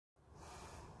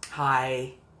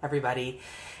Hi, everybody.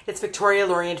 It's Victoria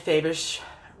Lorient-Fabish,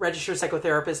 registered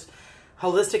psychotherapist,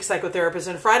 holistic psychotherapist.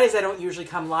 And Fridays I don't usually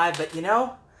come live, but you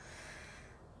know,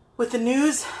 with the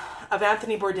news of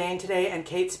Anthony Bourdain today and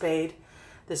Kate Spade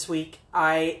this week,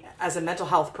 as a mental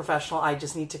health professional, I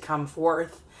just need to come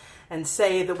forth and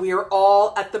say that we are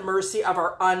all at the mercy of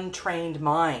our untrained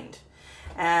mind.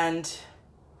 And,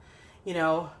 you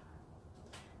know,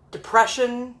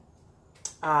 depression,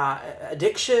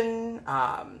 addiction,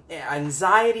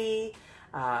 anxiety,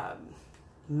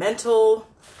 mental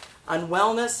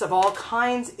unwellness of all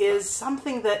kinds is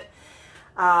something that,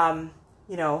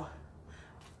 you know,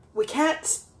 we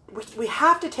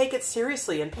have to take it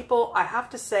seriously. And people, I have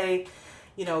to say,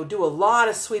 you know, do a lot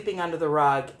of sweeping under the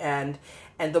rug. And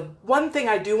the one thing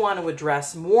I do want to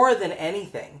address more than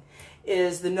anything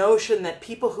is the notion that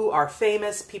people who are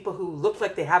famous, people who look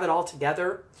like they have it all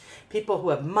together, people who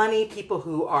have money, people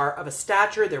who are of a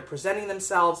stature, they're presenting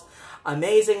themselves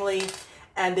amazingly,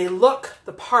 and they look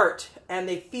the part, and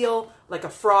they feel like a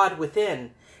fraud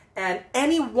within. And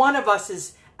any one of us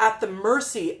is at the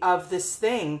mercy of this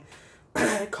thing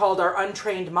called our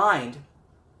untrained mind.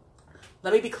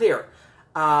 Let me be clear.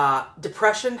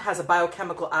 Depression has a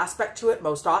biochemical aspect to it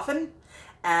most often.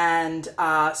 And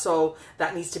so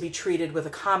that needs to be treated with a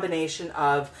combination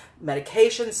of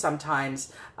medication,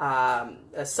 sometimes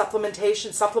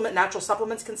supplementation. Natural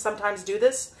supplements can sometimes do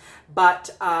this. But,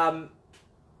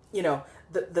 you know,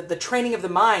 the training of the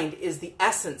mind is the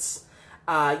essence.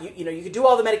 You know, you can do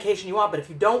all the medication you want, but if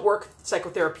you don't work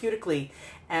psychotherapeutically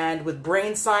and with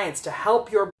brain science to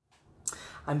help your...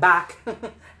 I'm back.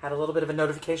 Had a little bit of a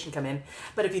notification come in.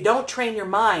 But if you don't train your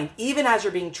mind, even as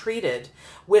you're being treated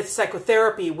with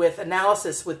psychotherapy, with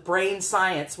analysis, with brain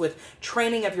science, with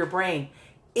training of your brain,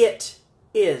 it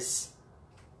is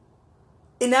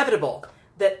inevitable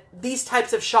that these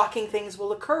types of shocking things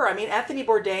will occur. I mean, Anthony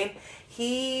Bourdain,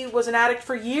 he was an addict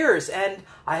for years, and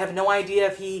I have no idea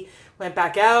if he went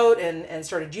back out and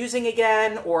started using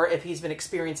again, or if he's been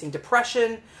experiencing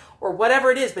depression, or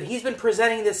whatever it is, but he's been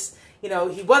presenting this. You know,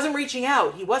 he wasn't reaching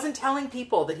out. He wasn't telling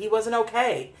people that he wasn't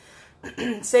okay.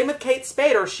 Same with Kate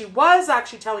Spade, or she was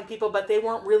actually telling people, but they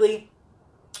weren't really,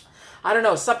 I don't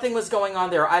know, something was going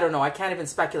on there. I don't know. I can't even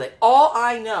speculate. All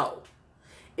I know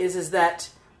is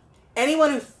that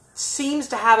anyone who seems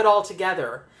to have it all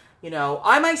together, you know,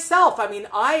 I myself, I mean,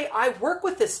 I work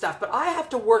with this stuff, but I have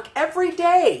to work every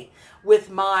day with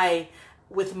my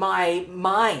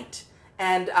mind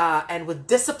and with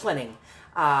disciplining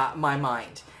my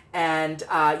mind. And,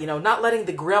 you know, not letting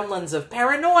the gremlins of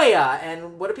paranoia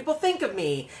and what do people think of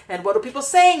me and what are people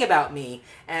saying about me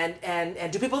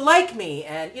and do people like me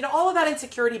and, you know, all of that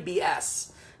insecurity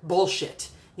BS bullshit,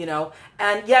 you know,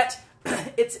 and yet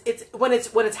it's when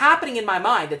it's happening in my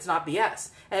mind, it's not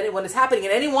BS. And when it's happening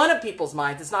in any one of people's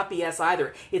minds, it's not BS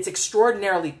either. It's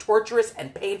extraordinarily torturous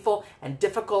and painful and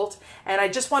difficult. And I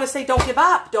just want to say, don't give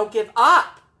up. Don't give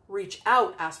up. Reach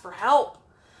out. Ask for help.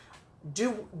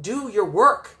 Do your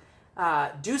work.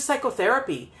 Do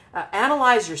psychotherapy,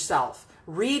 analyze yourself,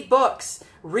 read books,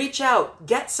 reach out,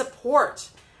 get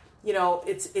support. You know,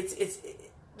 it's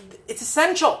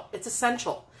essential. It's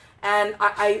essential. And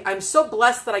I'm so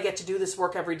blessed that I get to do this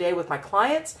work every day with my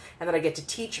clients and that I get to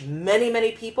teach many,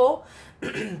 many people,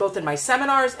 both in my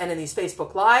seminars and in these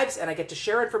Facebook Lives, and I get to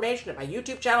share information at my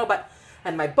YouTube channel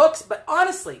and my books. But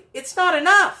honestly, it's not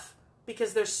enough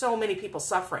because there's so many people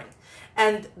suffering.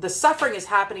 And the suffering is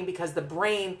happening because the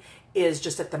brain is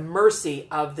just at the mercy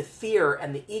of the fear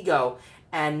and the ego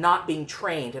and not being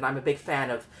trained. And I'm a big fan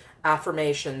of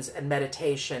affirmations and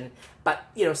meditation. But,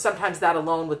 you know, sometimes that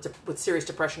alone with serious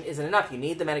depression isn't enough. You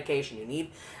need the medication.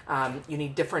 You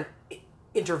need different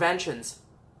interventions.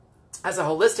 As a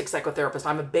holistic psychotherapist,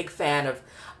 I'm a big fan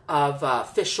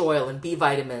of fish oil and B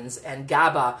vitamins and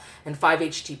GABA and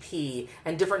 5-HTP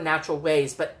and different natural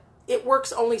ways. But it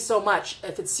works only so much.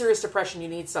 If it's serious depression, you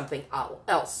need something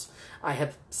else. I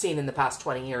have seen in the past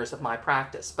 20 years of my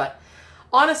practice. But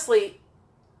honestly,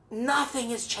 nothing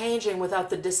is changing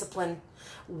without the discipline,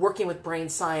 working with brain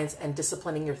science and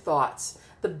disciplining your thoughts.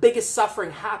 The biggest suffering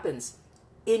happens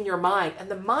in your mind. And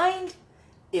the mind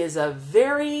is a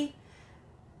very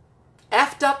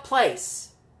effed up place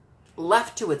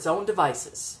left to its own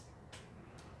devices.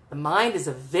 The mind is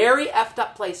a very effed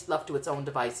up place left to its own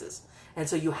devices. And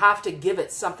so you have to give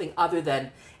it something other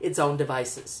than its own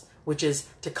devices, which is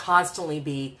to constantly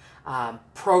be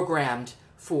programmed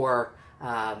for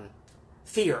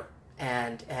fear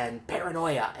and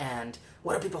paranoia and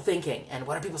what are people thinking and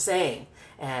what are people saying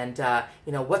and,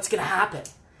 you know, what's going to happen.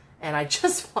 And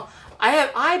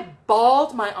I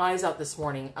bawled my eyes out this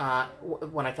morning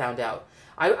when I found out.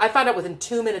 I found out within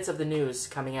 2 minutes of the news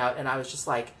coming out, and I was just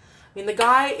like, I mean, the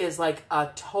guy is like a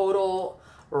total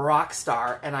rock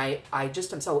star, and I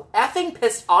just am so effing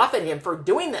pissed off at him for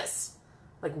doing this.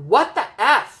 Like, what the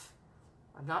F?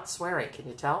 I'm not swearing, can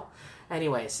you tell?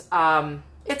 Anyways,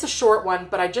 it's a short one,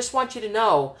 but I just want you to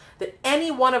know that any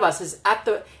one of us is at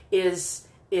the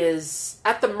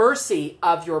mercy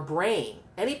of your brain.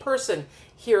 Any person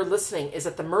here listening is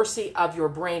at the mercy of your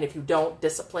brain if you don't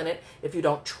discipline it, if you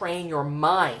don't train your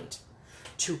mind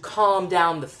to calm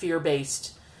down the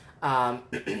fear-based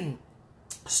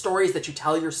stories that you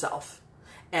tell yourself.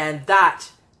 And that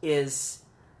is,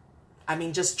 I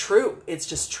mean, just true. It's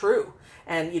just true.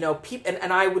 And, you know,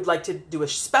 and I would like to do a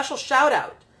special shout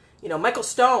out. You know, Michael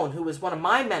Stone, who was one of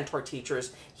my mentor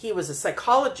teachers, he was a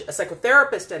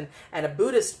psychotherapist and a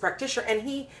Buddhist practitioner. And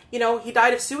he, you know, he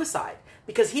died of suicide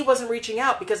because he wasn't reaching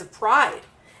out because of pride.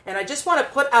 And I just want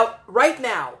to put out right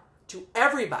now to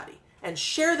everybody and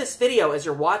share this video as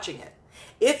you're watching it.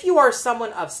 If you are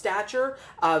someone of stature,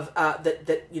 of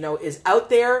that you know is out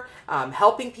there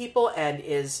helping people and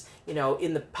is, you know,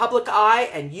 in the public eye,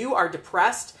 and you are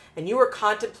depressed and you are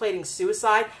contemplating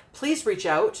suicide, please reach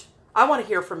out. I want to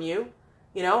hear from you.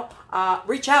 You know,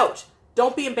 reach out.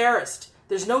 Don't be embarrassed.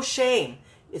 There's no shame.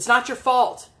 It's not your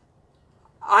fault.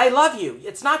 I love you.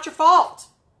 It's not your fault.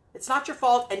 It's not your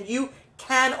fault, and you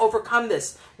can overcome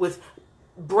this with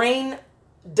brain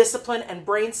discipline and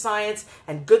brain science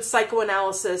and good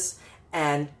psychoanalysis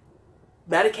and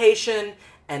medication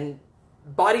and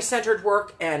body-centered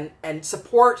work and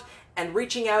support and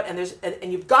reaching out,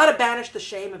 and you've got to banish the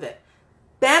shame of it.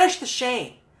 Banish the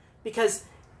shame, because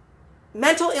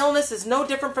mental illness is no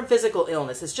different from physical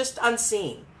illness. It's just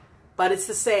unseen, but it's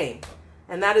the same.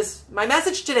 And that is my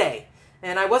message today.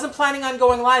 And I wasn't planning on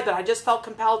going live, but I just felt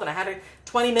compelled, and I had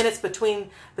 20 minutes between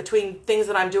things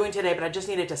that I'm doing today, but I just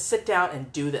needed to sit down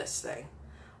and do this thing.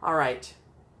 All right.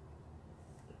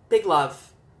 Big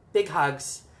love, big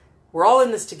hugs. We're all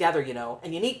in this together, you know,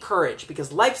 and you need courage,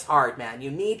 because life's hard, man. You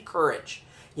need courage.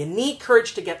 You need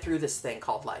courage to get through this thing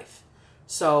called life.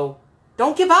 So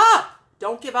don't give up.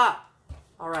 Don't give up.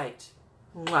 All right.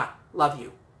 Mwah. Love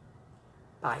you.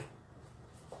 Bye.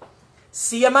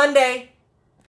 See you Monday.